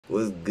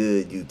What's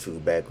good,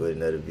 YouTube? Back with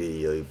another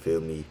video, you feel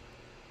me?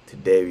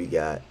 Today we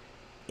got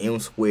M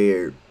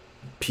squared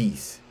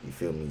piece, you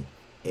feel me?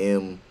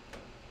 M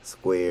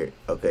squared,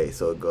 okay,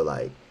 so it go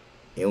like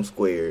M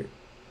squared,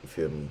 you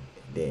feel me?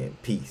 Then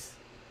piece,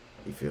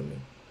 you feel me?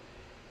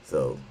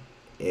 So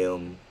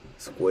M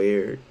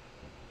squared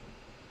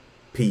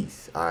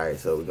piece. Alright,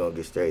 so we're gonna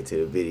get straight to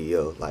the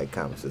video. Like,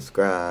 comment,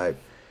 subscribe.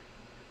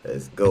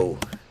 Let's go.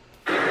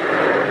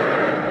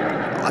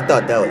 I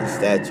thought that was a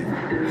statue.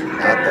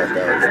 I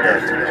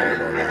ain't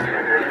gonna lie.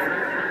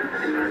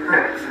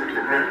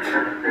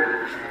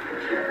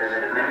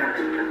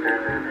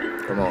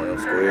 Come on, M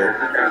squared.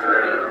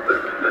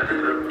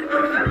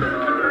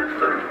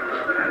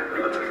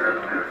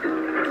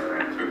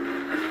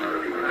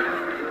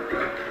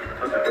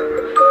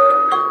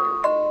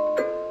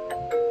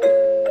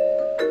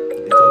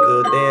 Get your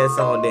little dance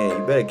on then.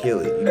 You better kill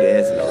it. You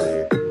dancing over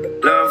here.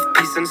 Love,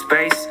 peace, and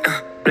space.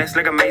 Blessed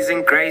like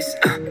amazing grace.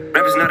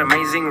 Rap is not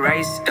amazing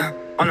race.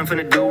 All I'm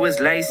finna do is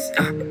lace.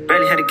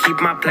 Barely had to keep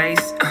my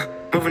place.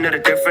 Moving at a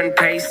different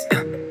pace.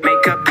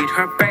 Makeup beat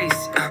her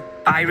face.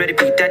 I already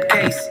beat that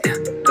case.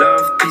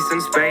 Love, peace,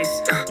 and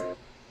space.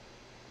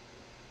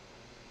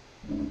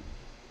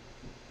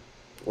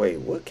 Wait,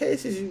 what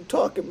cases you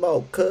talking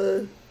about,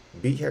 cuz?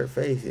 Beat her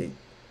face and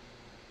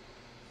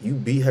you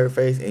beat her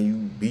face and you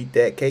beat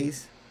that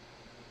case?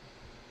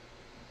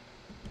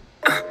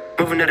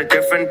 Moving at a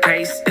different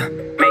pace.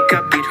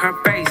 Makeup beat her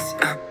face.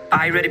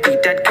 I already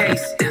beat that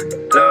case.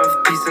 Love,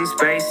 peace, and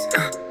space.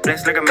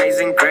 Blessed like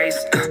amazing grace.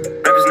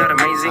 Rap is not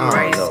amazing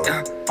race.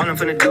 All I'm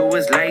finna do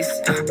is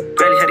lace.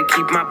 Barely had to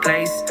keep my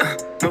place.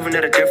 Moving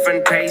at a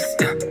different pace.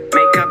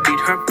 Makeup beat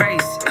her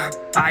face.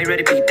 I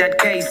already beat that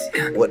case.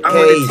 What I'm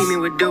case? with the team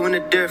and we're doing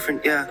it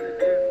different, yeah.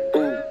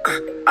 Ooh,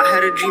 I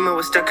had a dream, I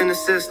was stuck in the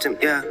system,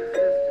 yeah.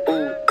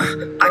 Ooh,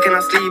 I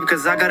cannot sleep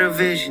cause I got a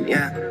vision,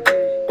 yeah.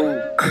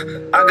 Ooh,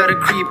 I gotta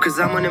creep cause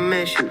I'm on a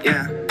mission,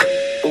 yeah.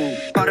 Ooh,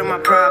 part of my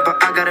pride,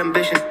 but I got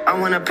ambition. I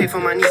wanna pay for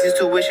my niece's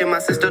tuition. My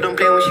sister don't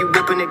play when she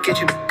whip in the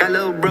kitchen. Got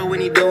little bro when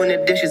he doing the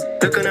dishes.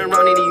 Looking around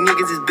and these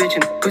niggas is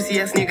bitching. Pussy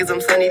ass niggas,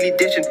 I'm sunnily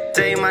ditching.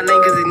 Stay in my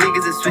lane cause these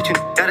niggas is switching.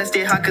 Gotta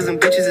stay hot cause them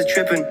bitches is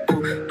tripping.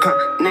 Ooh,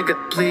 nigga,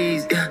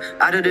 please, yeah.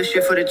 I do this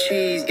shit for the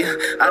cheese, yeah.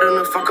 I don't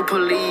know fuck a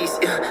police,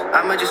 yeah.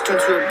 I might just turn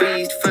to a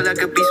beast. Feel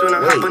like a beast when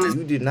I hop on this.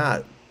 You did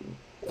not.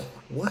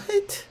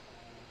 What?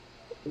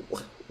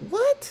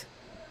 What?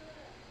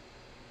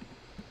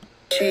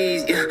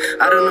 Cheese, yeah.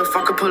 I don't know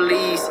fuck a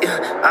police,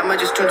 yeah. I might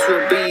just turn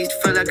to a beast.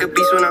 Feel like a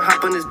beast when I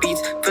hop on this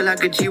beats. Feel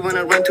like a G when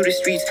I run through the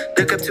streets.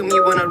 Look up to me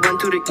when I run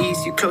through the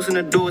east. You closing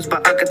the doors,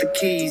 but I got the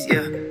keys,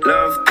 yeah.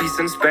 Love, peace,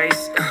 and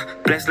space.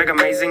 Blessed like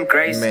amazing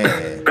grace.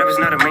 Man. Rap is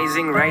not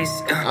amazing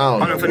race.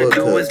 All I'm finna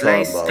do is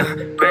lace.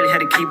 Barely had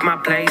to keep my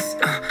place.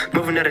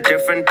 Moving at a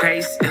different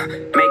pace.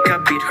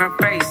 Makeup beat her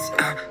face.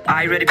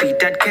 I already beat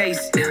that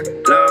case.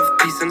 Love,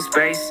 peace, and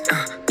space.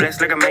 Blessed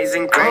like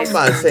amazing grace. I'm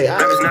about to say, I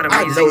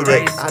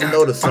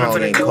know the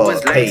song ain't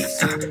called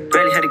Pace.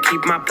 Barely had to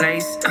keep my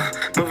place.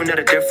 Moving at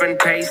a different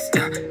pace.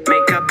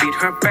 Makeup beat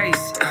her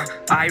face.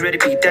 I already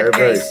beat that Third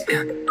case.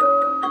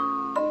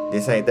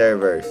 This ain't third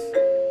verse.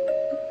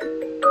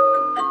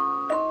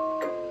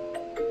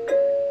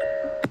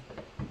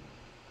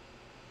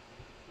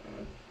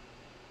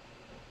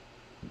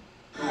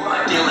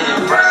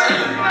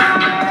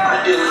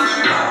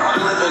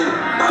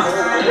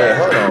 Wait,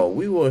 hold on.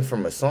 We went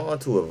from a song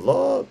to a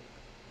vlog?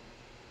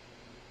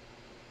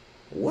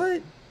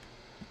 What?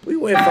 We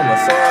went from a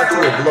song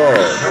to a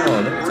vlog. Hold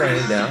on, let me turn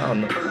it down. I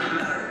don't know.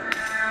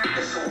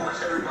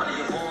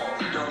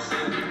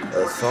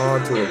 A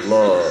song to a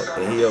vlog.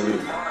 And he over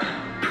here.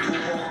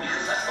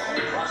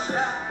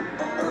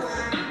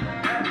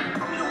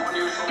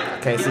 I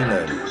can't see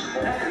nothing.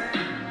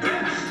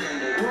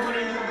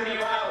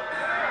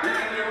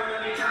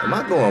 Am I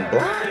going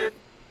blind?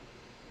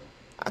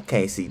 I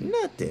can't see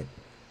nothing.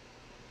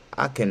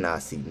 I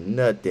cannot see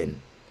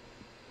nothing.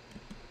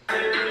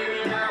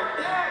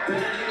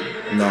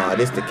 Nah,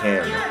 this the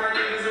camera.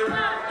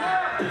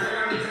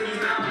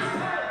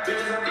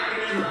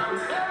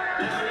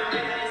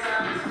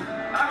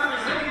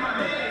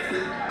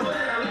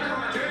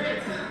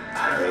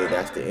 Hey,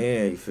 that's the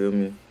end, you feel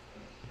me?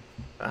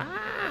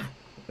 Ah,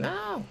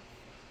 no.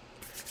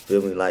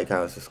 Feel me? Like,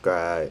 comment,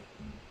 subscribe.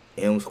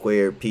 M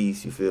squared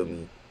piece, you feel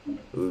me?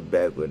 We'll be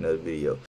back with another video.